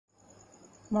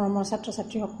মৰমৰ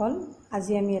ছাত্ৰ-ছাত্ৰীসকল,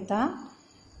 আজি আমি এটা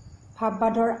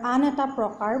ভাৱবাদৰ আন এটা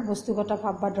প্ৰকাৰ বস্তুগত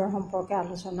ভাৱবাদৰ সম্পৰ্কে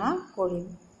আলোচনা কৰিম।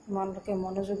 তোমালোকে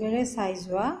মনোযোগেৰে চাই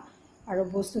যোৱা আৰু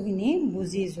বস্তুখিনি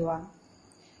বুজি যোৱা।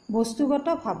 বস্তুগত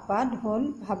ভাৱবাদ হ'ল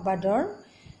ভাৱবাদৰ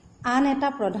আন এটা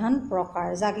প্ৰধান প্ৰকাৰ,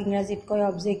 যাক ইংৰাজীত কয়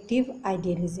অবজেক্টিভ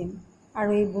আইডিয়েলিজিম।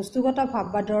 আৰু এই বস্তুগত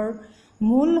ভাৱবাদৰ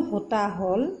মূল হোতা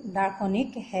হ'ল দাৰ্শনিক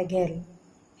হেগেল।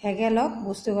 হেগেলক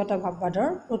বস্তুগত ভাৱবাদৰ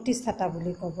প্ৰতিষ্ঠাতা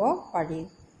বুলি ক'ব পাৰি।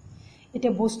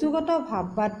 এতিয়া বস্তুগত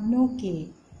ভাৱবাদনো কি?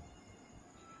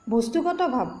 বস্তুগত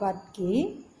ভাৱবাদ কি?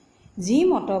 যি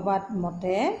মতবাদ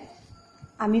মতে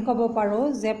আমি ক'ব পাৰোঁ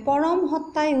যে পৰম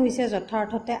সত্তাই হৈছে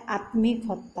যথাৰ্থতে আত্মিক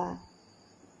সত্তা,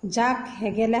 যাক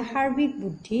হেগেলে সাৰ্বিক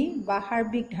বুদ্ধি বা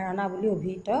সাৰ্বিক ধাৰণা বুলি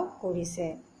অভিহিত কৰিছে।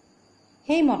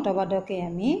 সেই মতবাদকে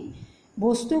আমি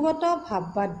বস্তুগত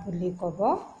ভাৱবাদ বুলি ক'ব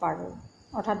পাৰোঁ।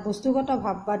 অৰ্থাৎ বস্তুগত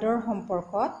ভাৱবাদৰ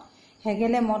সম্পৰ্কত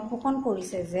হেগেলে মত পোষণ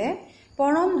কৰিছে যে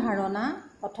পৰম ধাৰণা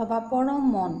অথবা পৰম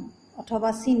মন অথবা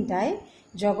চিন্তাই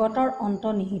জগতৰ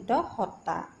অন্তৰ্নিহিত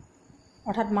সত্তা,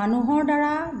 অৰ্থাৎ মানুহৰ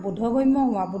দ্বাৰা বোধগম্য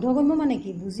হোৱা, বোধগম্য মানে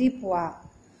কি, বুজি পোৱা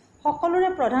সকলোৰে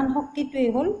প্ৰধান শক্তিটোৱেই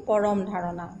হ'ল পৰম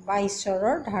ধাৰণা বা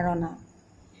ঈশ্বৰৰ ধাৰণা।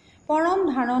 পৰম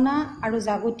ধাৰণা আৰু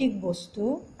জাগতিক বস্তু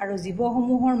আৰু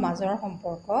জীৱসমূহৰ মাজৰ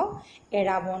সম্পৰ্ক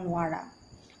এৰাব নোৱাৰা,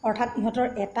 অৰ্থাৎ ইহঁতৰ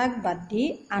এটাক বাদ দি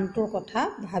আনটোৰ কথা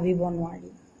ভাবিব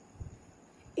নোৱাৰি।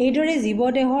 এইদৰে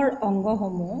জীৱদেহৰ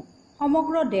অংগসমূহ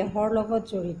সমগ্ৰ দেহৰ লগত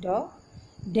জড়িত।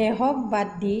 দেহক বাদ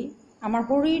দি, আমাৰ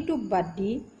শৰীৰটোক বাদ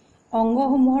দি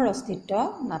অংগসমূহৰ অস্তিত্ব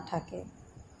নাথাকে।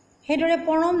 সেইদৰে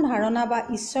পৰম ধাৰণা বা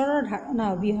ঈশ্বৰৰ ধাৰণা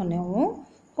অবিহনেও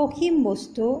সসীম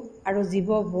বস্তু আৰু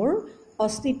জীৱবোৰ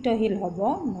অস্তিত্বশীল হ'ব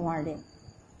নোৱাৰে।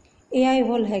 এয়াই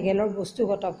হ'ল হেগেলৰ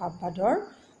বস্তুগত ভাৱবাদৰ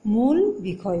মূল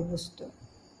বিষয়বস্তু।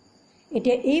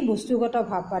 এতিয়া এই বস্তুগত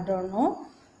ভাৱবাদৰনো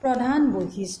প্ৰধান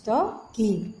বৈশিষ্ট্য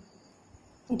কি?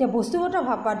 এতিয়া বস্তুগত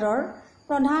ভাৱবাদৰ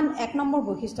প্ৰধান 1 নম্বৰ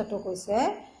বৈশিষ্ট্যটো হৈছে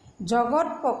জগত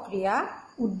প্ৰক্ৰিয়া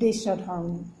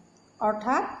উদ্দেশ্যধৰ্মী।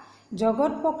 অৰ্থাৎ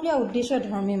জগত প্ৰক্ৰিয়া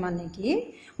উদ্দেশ্যধৰ্মী মানে কি?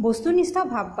 বস্তুনিষ্ঠ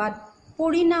ভাৱবাদ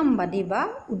পৰিণামবাদী বা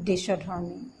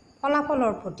উদ্দেশ্যধৰ্মী,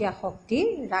 ফলাফলৰ প্ৰতি আসক্তি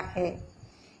ৰাখে।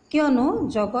 কিয়নো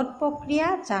জগত প্ৰক্ৰিয়া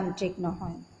যান্ত্ৰিক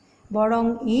নহয়, বৰং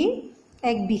ই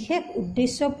এক বিশেষ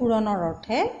উদ্দেশ্য পূৰণৰ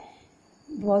অৰ্থে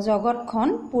জগতখন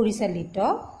পৰিচালিত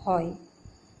হয়।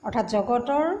 অৰ্থাৎ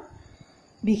জগতৰ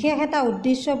বিশেষ এটা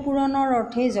উদ্দেশ্য পূৰণৰ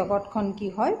অৰ্থেই জগতখন কি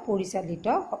হয়? পৰিচালিত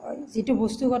হয়, যিটো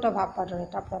বস্তুগত ভাৱবাদৰ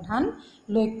এটা প্ৰধান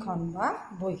লক্ষণ বা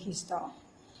বৈশিষ্ট্য।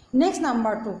 নেক্সট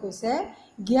নাম্বাৰটো হৈছে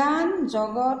জ্ঞান,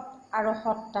 জগত আৰু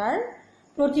সত্তাৰ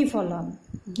প্ৰতিফলন।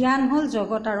 জ্ঞান হ'ল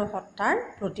জগত আৰু সত্তাৰ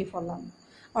প্ৰতিফলন।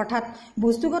 অৰ্থাৎ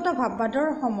বস্তুগত ভাৱবাদৰ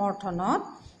সমৰ্থনত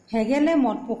হেগেলে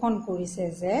মত পোষণ কৰিছে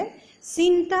যে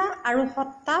চিন্তা আৰু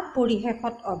সত্তা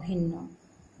পৰিশেষত অভিন্ন।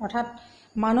 অৰ্থাৎ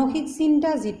মানসিক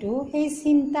চিন্তা যিটো, সেই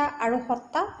চিন্তা আৰু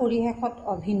সত্তা পৰিশেষত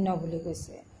অভিন্ন বুলি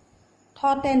কৈছে।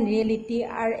 Thought and reality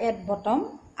R at bottom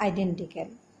identical.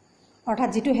 অৰ্থাৎ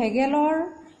যিটো হেগেলৰ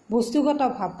বস্তুগত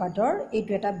ভাৱবাদৰ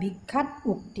এইটো এটা বিখ্যাত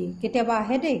উক্তি, কেতিয়াবা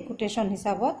আহে দেই কোটেশ্যন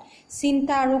হিচাপত,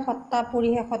 চিন্তা আৰু সত্তা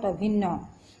পৰিশেষত অভিন্ন।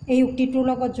 এই উক্তিটোৰ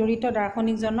লগত জড়িত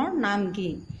দাৰ্শনিকজনৰ নাম কি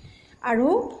আৰু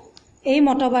এই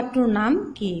মতবাদটোৰ নাম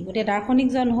কি? গতিকে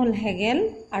দাৰ্শনিকজন হ'ল হেগেল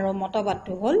আৰু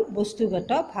মতবাদটো হ'ল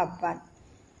বস্তুগত ভাৱবাদ,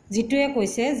 যিটোৱে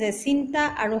কৈছে যে চিন্তা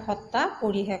আৰু সত্তা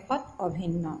পৰিশেষত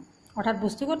অভিন্ন। অৰ্থাৎ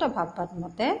বস্তুগত ভাৱবাদ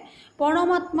মতে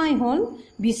পৰমাত্মাই হ'ল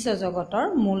বিশ্বজগতৰ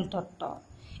মূল তত্ত্ব।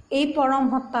 এই পৰম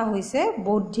সত্তা হৈছে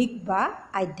বৌদ্ধিক বা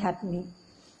আধ্যাত্মিক।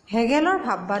 হেগেলৰ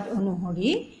ভাৱবাদ অনুসৰি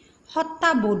সত্তা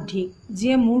বৌদ্ধিক,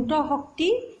 যিয়ে মূৰ্ত শক্তি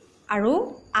আৰু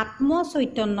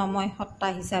আত্মচৈতন্যময় সত্তা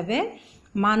হিচাপে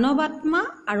মানৱাত্মা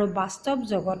আৰু বাস্তৱ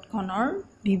জগতখনৰ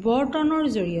বিৱৰ্তনৰ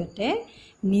জৰিয়তে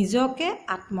নিজকে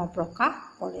আত্মপ্ৰকাশ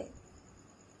কৰে।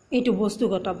 এইটো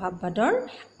বস্তুগত ভাৱবাদৰ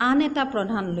আন এটা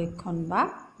প্ৰধান লক্ষণ বা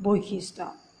বৈশিষ্ট্য।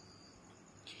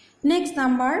 নেক্সট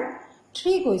নাম্বাৰ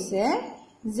 3 কৈছে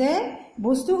যে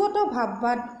বস্তুগত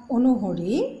ভাৱবাদ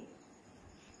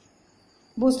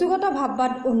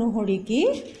অনুসৰি কি?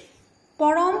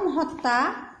 পৰম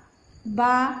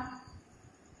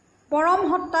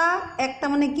সত্তা এক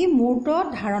তাৰমানে কি? মূৰ্ত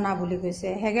ধাৰণা বুলি কৈছে।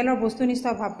 হেগেলৰ বস্তুনিষ্ঠ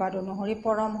ভাৱবাদ অনুসৰি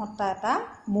পৰম সত্তা এটা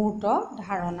মূৰ্ত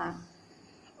ধাৰণা।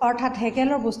 অৰ্থাৎ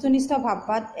হেগেলৰ বস্তুনিষ্ঠ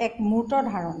ভাৱবাদ এক মূৰ্ত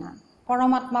ধাৰণা।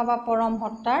 পৰমাত্মা বা পৰম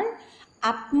সত্তাৰ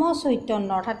আত্মচৈতন্য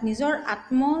অৰ্থাৎ নিজৰ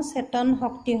আত্মচেতন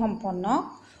শক্তি সম্পন্ন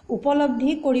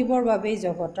উপলব্ধি কৰিবৰ বাবেই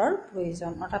জগতৰ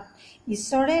প্ৰয়োজন। অৰ্থাৎ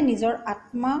ঈশ্বৰে নিজৰ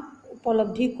আত্মা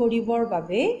উপলব্ধি কৰিবৰ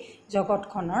বাবেই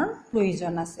জগতখনৰ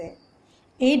প্ৰয়োজন আছে।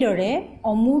 এইদৰে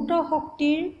অমূৰ্ত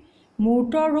শক্তিৰ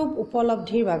মূৰ্ত ৰূপ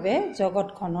উপলব্ধিৰ বাবে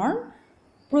জগতখনৰ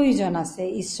প্ৰয়োজন আছে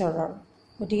ঈশ্বৰৰ।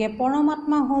 গতিকে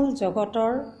পৰমাত্মা হ'ল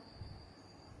জগতৰ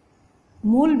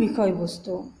মূল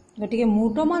বিষয়বস্তু। গতিকে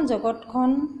মূৰ্তমান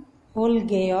জগতখন হ'ল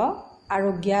জ্ঞেয় আৰু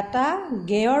জ্ঞাতা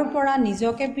জ্ঞেয়ৰ পৰা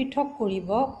নিজকে পৃথক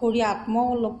কৰি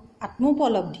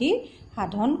আত্মোপলব্ধি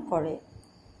সাধন কৰে।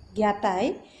 জ্ঞাতাই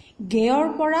জ্ঞেয়ৰ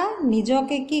পৰা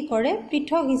নিজকে কি কৰে?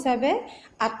 পৃথক হিচাপে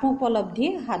আত্মোপলব্ধি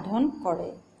সাধন কৰে।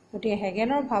 গতিকে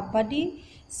হেগেলৰ ভাৱবাদী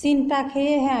চিন্তাক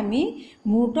সেয়েহে আমি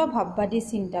মূৰ্ত ভাৱবাদী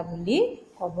চিন্তা বুলি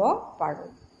ক'ব পাৰোঁ,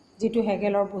 যিটো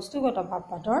হেগেলৰ বস্তুগত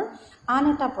ভাৱবাদৰ আন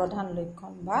এটা প্ৰধান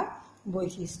লক্ষণ বা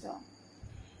বৈশিষ্ট্য।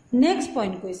 নেক্সট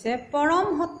পইণ্ট কৈছে পৰম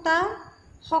সত্তা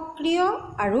সক্ৰিয়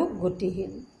আৰু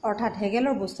গতিশীল। অৰ্থাৎ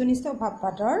হেগেলৰ বস্তুনিষ্ঠ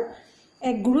ভাৱবাদৰ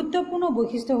এক গুৰুত্বপূৰ্ণ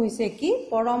বৈশিষ্ট্য হৈছে কি?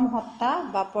 পৰম সত্তা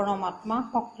বা পৰম আত্মা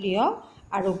সক্ৰিয়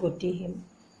আৰু গতিশীল।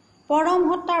 পৰম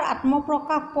সত্তাৰ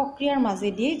আত্মপ্ৰকাশ প্ৰক্ৰিয়াৰ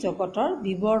মাজেদি জগতৰ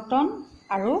বিৱৰ্তন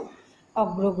আৰু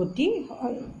অগ্ৰগতি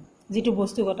হয়, যিটো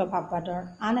বস্তুগত ভাৱবাদৰ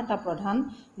আন এটা প্ৰধান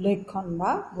লক্ষণ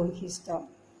বা বৈশিষ্ট্য।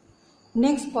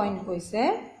 নেক্সট পইণ্ট কৈছে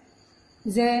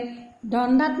যে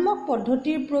দ্বন্দ্বাত্মক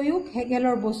পদ্ধতিৰ প্ৰয়োগ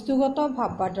হেগেলৰ বস্তুগত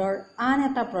ভাৱবাদৰ আন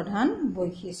এটা প্ৰধান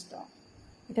বৈশিষ্ট্য।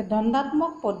 এতিয়া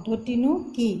দ্বন্দ্বাত্মক পদ্ধতিনো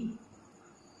কি?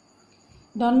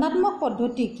 দ্বন্দ্বাত্মক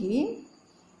পদ্ধতি কি?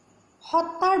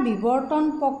 সত্তাৰ বিৱৰ্তন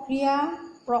প্ৰক্ৰিয়া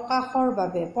প্ৰকাশৰ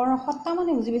বাবে, সত্তা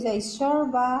মানে বুজি পাইছা ঈশ্বৰ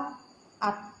বা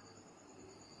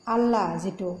আল্লাহ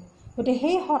যিটো, গতিকে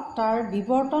সেই সত্তাৰ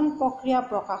বিৱৰ্তন প্ৰক্ৰিয়া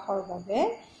প্ৰকাশৰ বাবে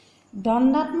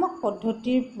দ্বন্দ্বাত্মক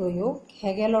পদ্ধতিৰ প্ৰয়োগ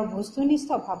হেগেলৰ বস্তুনিষ্ঠ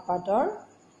ভাৱবাদৰ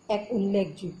এক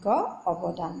উল্লেখযোগ্য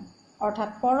অৱদান।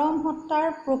 অৰ্থাৎ পৰম সত্তাৰ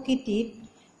প্ৰকৃতিত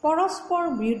পৰস্পৰ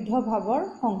বিৰুদ্ধ ভাৱৰ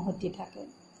সংহতি থাকে।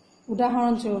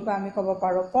 উদাহৰণস্বৰূপে আমি ক'ব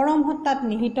পাৰোঁ পৰম সত্তাত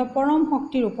নিহিত পৰম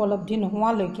শক্তিৰ উপলব্ধি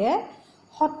নোহোৱালৈকে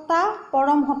সত্তা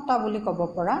পৰম সত্তা বুলি ক'ব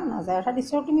পৰা নাযায়। অৰ্থাৎ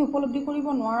ঈশ্বৰ তুমি উপলব্ধি কৰিব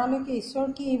নোৱাৰালৈকে ঈশ্বৰ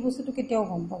কি এই বস্তুটো কেতিয়াও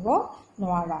গম পাব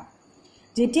নোৱাৰা।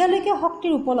 যেতিয়ালৈকে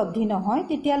শক্তিৰ উপলব্ধি নহয়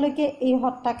তেতিয়ালৈকে এই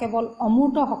সত্তা কেৱল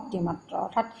অমূৰ্ত শক্তি মাত্ৰ।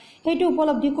 অৰ্থাৎ সেইটো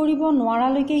উপলব্ধি কৰিব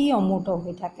নোৱাৰালৈকে ই অমূৰ্ত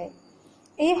হৈ থাকে।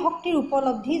 এই শক্তিৰ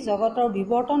উপলব্ধি জগতৰ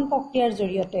বিৱৰ্তন প্ৰক্ৰিয়াৰ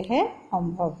জৰিয়তেহে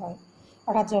সম্ভৱ হয়।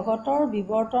 অৰ্থাৎ জগতৰ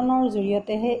বিৱৰ্তনৰ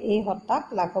জৰিয়তেহে এই সত্তাক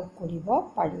লাঘৱ কৰিব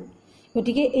পাৰি।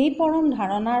 গতিকে এই পৰম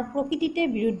ধাৰণাৰ প্ৰকৃতিতে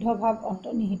বিৰুদ্ধ ভাৱ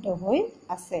অন্তৰ্নিহিত হৈ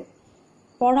আছে।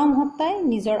 পৰম সত্তাই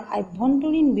নিজৰ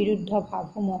আভ্যন্তৰীণ বিৰুদ্ধ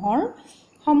ভাৱসমূহৰ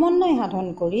সমন্বয় সাধন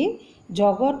কৰি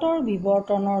জগতৰ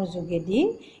বিৱৰ্তনৰ যোগেদি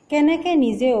কেনেকৈ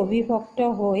নিজে অবিভক্ত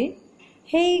হৈ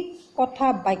সেই কথা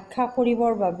ব্যাখ্যা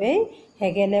কৰিবৰ বাবে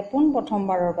হেগেলে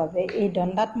পোনপ্ৰথমবাৰৰ বাবে এই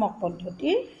দ্বন্দ্বাত্মক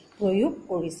পদ্ধতিৰ প্ৰয়োগ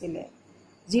কৰিছিলে,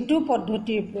 যিটো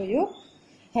পদ্ধতিৰ প্ৰয়োগ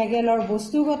হেগেলৰ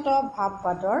বস্তুগত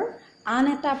ভাৱবাদৰ আন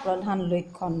এটা প্ৰধান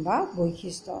লক্ষণ বা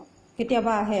বৈশিষ্ট্য।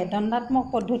 কেতিয়াবা আহে দ্বন্দ্বাত্মক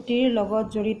পদ্ধতিৰ লগত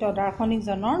জড়িত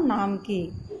দাৰ্শনিকজনৰ নাম কি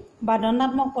বা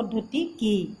দ্বন্দ্বাত্মক পদ্ধতি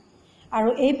কি আৰু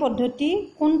এই পদ্ধতি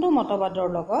কোনটো মতবাদৰ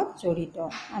লগত জড়িত।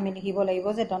 আমি লিখিব লাগিব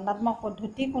যে দ্বন্দ্বাত্মক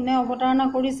পদ্ধতি কোনে অৱতাৰণা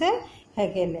কৰিছে?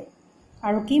 হেগেলে।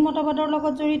 আৰু কি মতবাদৰ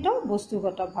লগত জড়িত?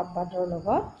 বস্তুগত ভাৱবাদৰ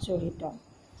লগত জড়িত।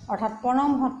 অৰ্থাৎ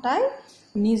পৰম সত্তাই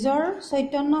নিজৰ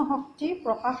চৈতন্য শক্তি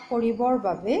প্ৰকাশ কৰিবৰ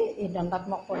বাবে এই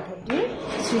দ্বন্দ্বাত্মক পদ্ধতিৰ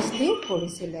সৃষ্টি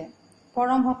কৰিছিলে।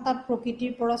 পৰম সত্তাত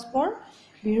প্ৰকৃতিৰ পৰস্পৰ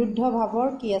বিৰুদ্ধ ভাৱৰ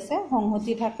কি আছে?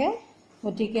 সংহতি থাকে।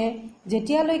 গতিকে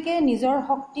যেতিয়ালৈকে নিজৰ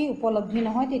শক্তি উপলব্ধি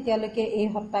নহয় তেতিয়ালৈকে এই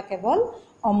সত্তা কেৱল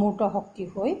অমূৰ্ত শক্তি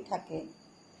হৈ থাকে।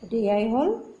 গতিকে এয়াই হ'ল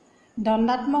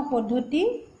দ্বন্দ্বাত্মক পদ্ধতি,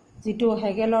 যিটো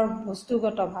হেগেলৰ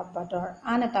বস্তুগত ভাৱবাদৰ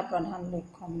আন এটা প্ৰধান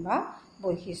লক্ষণ বা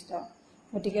বৈশিষ্ট্য।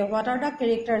 গতিকে what are the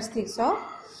characteristics of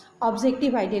objective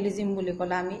আইডিয়েলিজিম বুলি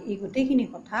ক'লে আমি এই গোটেইখিনি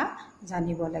কথা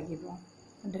জানিব লাগিব।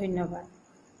 ধন্যবাদ।